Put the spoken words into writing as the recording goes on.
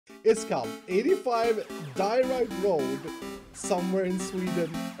Iskall85 direct road somewhere in Sweden,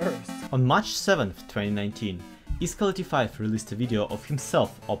 Earth. On March 7th, 2019, Iskall85 released a video of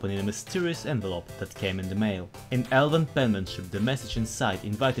himself opening a mysterious envelope that came in the mail. In elven penmanship, the message inside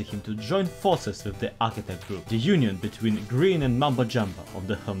invited him to join forces with the architect group, the union between Grian and MumboJumbo of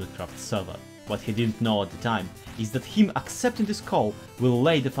the Hermitcraft server. What he didn't know at the time is that him accepting this call will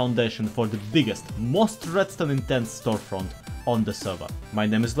lay the foundation for the biggest, most redstone-intense storefront on the server. My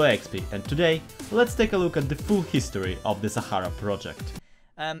name is RecapSPECIAL, and today let's take a look at the full history of the Sahara project.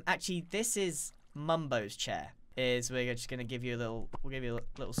 Actually, this is Mumbo's chair. We're just gonna give you a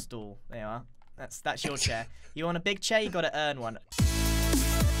little stool. There you are. That's your chair. You want a big chair? You got to earn one.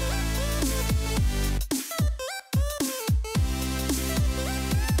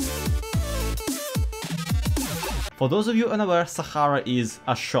 For those of you unaware, Sahara is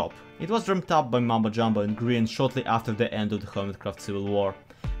a shop. It was dreamt up by MumboJumbo and Grian shortly after the end of the Hermitcraft Civil War.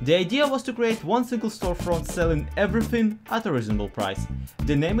 The idea was to create one single storefront selling everything at a reasonable price.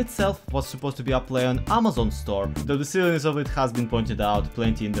 The name itself was supposed to be a play on Amazon store, though the silliness of it has been pointed out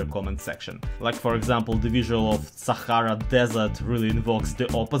plenty in their comment section. Like for example, the visual of Sahara Desert really invokes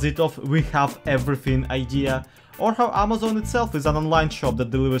the opposite of "we have everything" idea, or how Amazon itself is an online shop that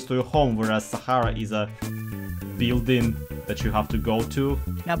delivers to your home, whereas Sahara is a building that you have to go to.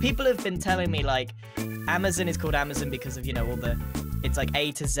 Now people have been telling me like Amazon is called Amazon because of, you know, all the, it's like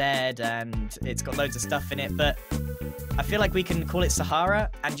A to Z and it's got loads of stuff in it, but I feel like we can call it Sahara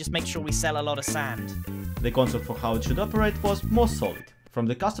and just make sure we sell a lot of sand. The concept for how it should operate was more solid. From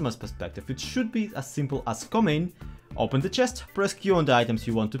the customer's perspective, it should be as simple as come in, open the chest, press Q on the items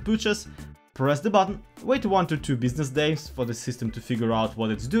you want to purchase, press the button, wait 1 to 2 business days for the system to figure out what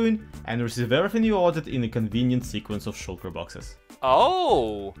it's doing, and receive everything you ordered in a convenient sequence of shulker boxes.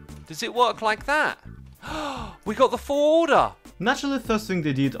 Oh, does it work like that? We got the full order! Naturally, the first thing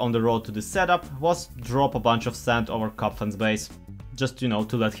they did on the road to the setup was drop a bunch of sand over Kapfan's base. Just, you know,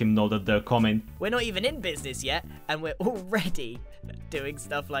 to let him know that they're coming. We're not even in business yet, and we're already doing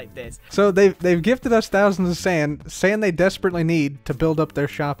stuff like this. So they've gifted us thousands of sand they desperately need to build up their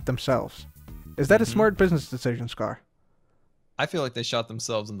shop themselves. Is that a smart business decision, Scar? I feel like they shot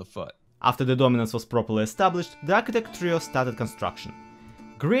themselves in the foot. After the dominance was properly established, the architect trio started construction.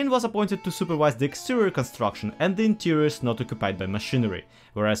 Grian was appointed to supervise the exterior construction and the interiors not occupied by machinery,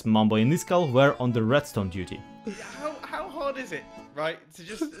 whereas Mumbo and Iskall were on the redstone duty. How hard is it, right, to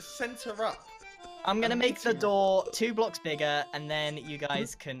just center up? I'm gonna make the door 2 blocks bigger and then you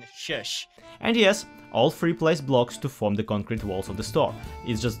guys can shush. And yes, all 3 placed blocks to form the concrete walls of the store.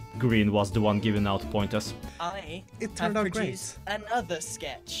 It's just Grian was the one giving out pointers. I It have turned out produced another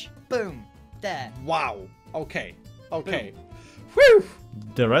sketch. Boom. There. Wow. Okay. Okay. Whew!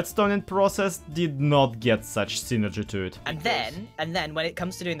 The redstoning process did not get such synergy to it. And then when it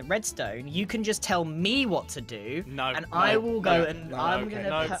comes to doing the redstone, you can just tell me what to do, and I will go and I'm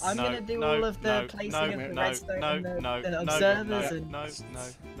gonna do all of the placing of the redstone and the observers and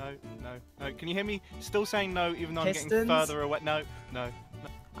no. Can you hear me? Still saying no, even though Pistons? I'm getting further away. No.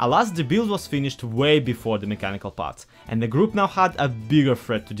 Alas, the build was finished way before the mechanical parts, and the group now had a bigger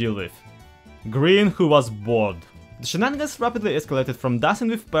threat to deal with. Grian, who was bored. The shenanigans rapidly escalated from dancing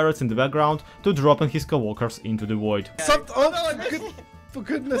with parrots in the background to dropping his co-workers into the void. For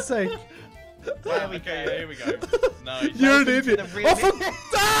goodness sake. There we go. Here we go. No, You're an idiot. Oh, for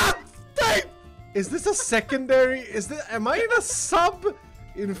dang! Is this a secondary? Am I in a sub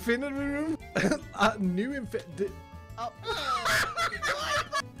infinity room? A new infinity.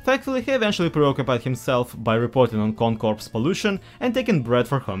 Thankfully, he eventually preoccupied himself by reporting on Concorp's pollution and taking bread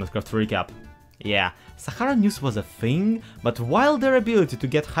for Hermitcraft Recap. Yeah, Sahara News was a thing, but while their ability to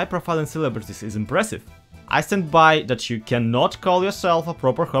get high-profile celebrities is impressive, I stand by that you cannot call yourself a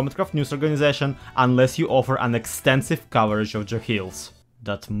proper Hermitcraft news organization unless you offer an extensive coverage of Jahil's.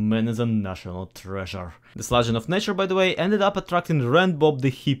 That man is a national treasure. This legend of nature, by the way, ended up attracting Rand Bob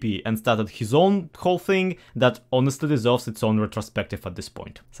the hippie and started his own whole thing that honestly deserves its own retrospective at this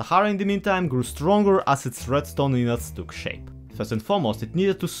point. Sahara in the meantime grew stronger as its redstone units took shape. First and foremost, it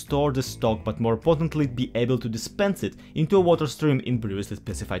needed to store the stock, but more importantly be able to dispense it into a water stream in previously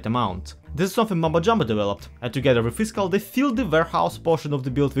specified amount. This is something MumboJumbo developed, and together with Iskall they filled the warehouse portion of the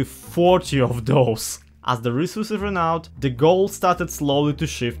build with 40 of those. As the resources ran out, the goal started slowly to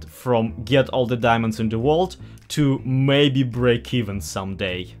shift from get all the diamonds in the world to maybe break even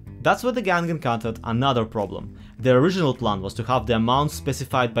someday. That's where the gang encountered another problem. The original plan was to have the amount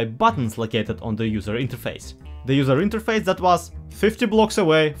specified by buttons located on the user interface. The user interface that was 50 blocks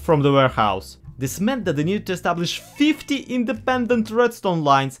away from the warehouse. This meant that they needed to establish 50 independent redstone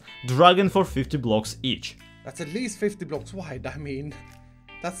lines, dragging for 50 blocks each. That's at least 50 blocks wide, I mean...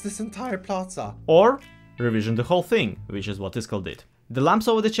 That's this entire plaza. Or revision the whole thing, which is what Iskall did. The lamps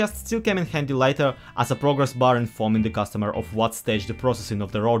over the chest still came in handy later as a progress bar informing the customer of what stage the processing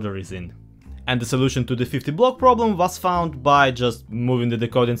of their order is in. And the solution to the 50 block problem was found by just moving the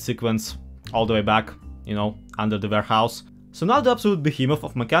decoding sequence all the way back, you know, under the warehouse. So now the absolute behemoth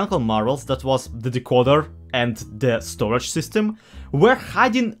of mechanical marvels that was the decoder and the storage system were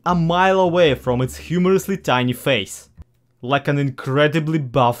hiding a mile away from its humorously tiny face, like an incredibly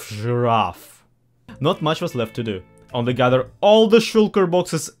buff giraffe. Not much was left to do, only gather all the shulker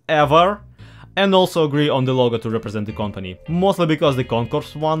boxes ever and also agree on the logo to represent the company, mostly because the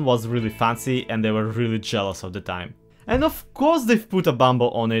Concorps one was really fancy and they were really jealous of the time. And of course they've put a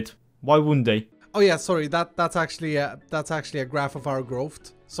bumble on it, why wouldn't they? Oh yeah, sorry. That's actually a graph of our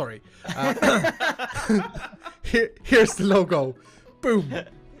growth. Sorry. Here's the logo. Boom.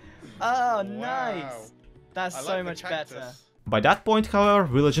 Oh, nice. That's I so like the much better. cactus. By that point, however,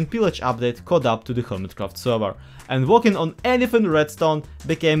 Village and Pillage update caught up to the Hermitcraft server, and walking on anything redstone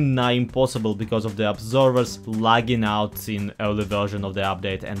became nigh impossible because of the observers lagging out in early version of the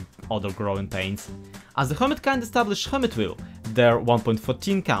update and other growing pains. As the Hermitkind established Hermitville, their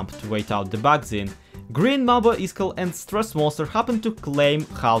 1.14 camp to wait out the bugs in, Grian, Mumbo, Iskall and Stress Monster happened to claim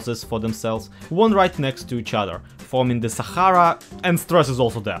houses for themselves, one right next to each other, forming the Sahara, and Stress is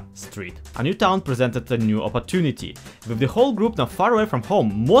also there, street. A new town presented a new opportunity. With the whole group now far away from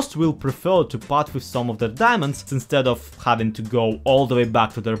home, most will prefer to part with some of their diamonds instead of having to go all the way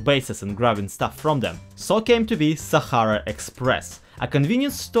back to their bases and grabbing stuff from them. So came to be Sahara Express, a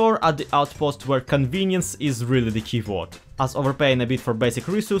convenience store at the outpost where convenience is really the keyword, as overpaying a bit for basic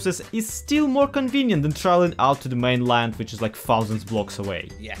resources is still more convenient than traveling out to the mainland, which is like thousands blocks away.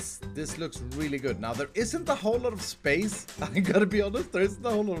 Yes, this looks really good. Now, there isn't a whole lot of space. I gotta be honest, there isn't a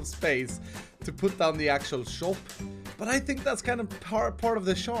whole lot of space to put down the actual shop. But I think that's kind of part of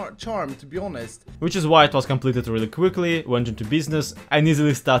the charm, to be honest. Which is why it was completed really quickly, went into business, and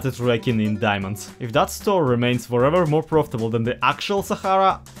easily started raking in diamonds. If that store remains forever more profitable than the actual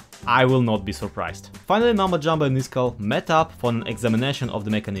Sahara, I will not be surprised. Finally, MumboJumbo and Iskall met up for an examination of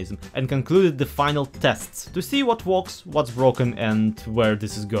the mechanism and concluded the final tests to see what works, what's broken, and where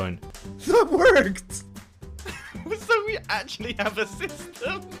this is going. That worked! So we actually have a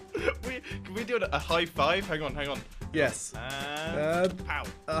system. Can we do a high five? Hang on. Yes. And pow.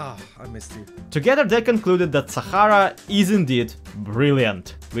 I missed you. Together they concluded that Sahara is indeed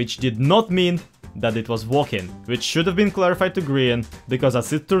brilliant, which did not mean that it was walking, which should have been clarified to Grian, because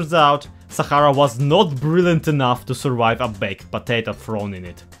as it turns out, Sahara was not brilliant enough to survive a baked potato thrown in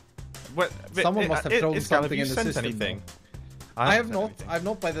it. Someone must have thrown something in the sent system. anything? I have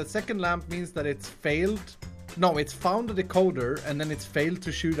not. By the second lamp means that it's failed. No, it's found the decoder and then it's failed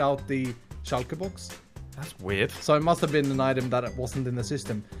to shoot out the shulker box. That's weird. So it must have been an item that wasn't in the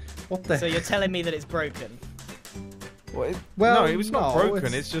system. What the? So you're telling me that it's broken? Well, Well, no, it was not no, broken.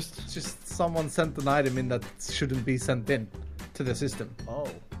 it's- It's It's just someone sent an item in that shouldn't be sent in to the system. Oh,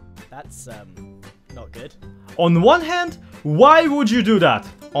 that's not good. On one hand, why would you do that?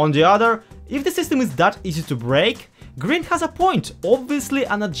 On the other, if the system is that easy to break, Grian has a point. Obviously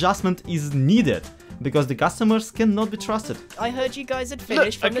an adjustment is needed, because the customers cannot be trusted. I heard you guys had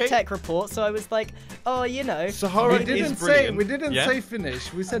finished from the okay. tech report, so I was like, oh, you know. Sahara We didn't is brilliant. say say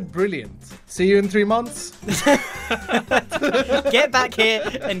finish. We said brilliant. See you in 3 months. Get back here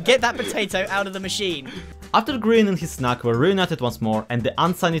and get that potato out of the machine. After Grian and his snack were reunited once more and the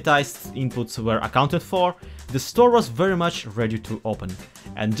unsanitized inputs were accounted for, the store was very much ready to open.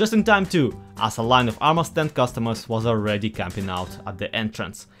 And just in time too, as a line of armor stand customers was already camping out at the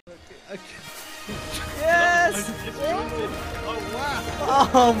entrance. Yes!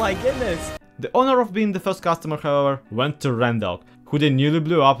 Oh my goodness. The honor of being the first customer, however, went to Randall, who they nearly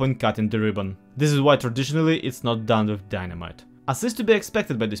blew up when cutting the ribbon. This is why traditionally it's not done with dynamite. As is to be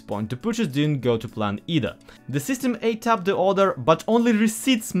expected by this point, the purchase didn't go to plan either. The system ate up the order, but only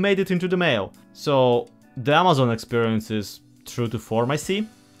receipts made it into the mail. So the Amazon experience is true to form, I see.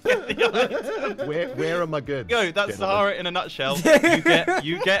 Where are my goods? Go, that's gentlemen? Sahara in a nutshell.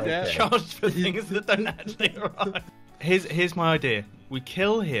 You get charged for things that don't actually arrive. Here's my idea. We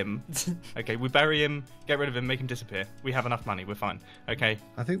kill him. Okay, we bury him, get rid of him, make him disappear. We have enough money, we're fine. Okay.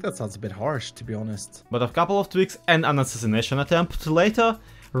 I think that sounds a bit harsh, to be honest. But a couple of tweaks and an assassination attempt later,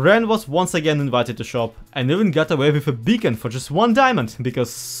 Ren was once again invited to shop and even got away with a beacon for just 1 diamond because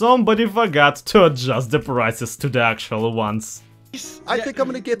somebody forgot to adjust the prices to the actual ones. I think I'm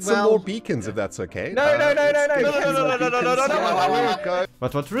gonna get some more beacons if that's okay. No.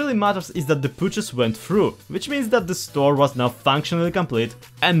 But what really matters is that the purchase went through, which means that the store was now functionally complete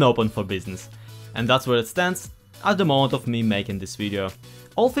and open for business. And that's where it stands at the moment of me making this video.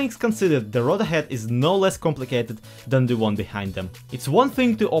 All things considered, the road ahead is no less complicated than the one behind them. It's one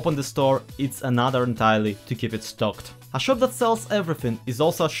thing to open the store, it's another entirely to keep it stocked. A shop that sells everything is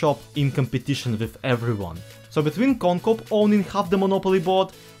also a shop in competition with everyone. So between Concorp owning half the monopoly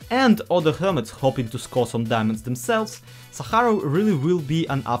board and other hermits hoping to score some diamonds themselves, Sahara really will be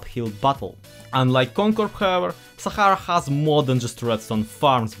an uphill battle. Unlike Concorp, however, Sahara has more than just redstone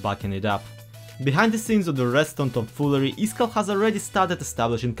farms backing it up. Behind the scenes of the redstone tomfoolery, Iskall has already started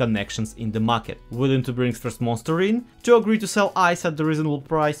establishing connections in the market, willing to bring first monster in, to agree to sell ice at the reasonable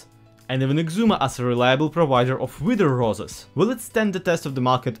price, and even Exuma as a reliable provider of wither roses. Will it stand the test of the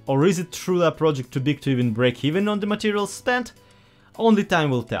market, or is it truly a project too big to even break even on the materials spent? Only time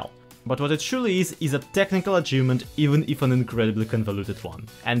will tell. But what it surely is a technical achievement, even if an incredibly convoluted one.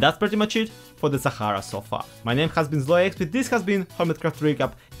 And that's pretty much it for the Sahara so far. My name has been Zloexp, this has been Hermitcraft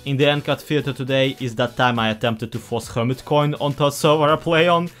Recap. In the end card theater today is that time I attempted to force Hermit Coin onto a server I play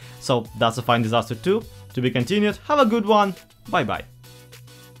on, so that's a fine disaster too. To be continued, have a good one, bye bye.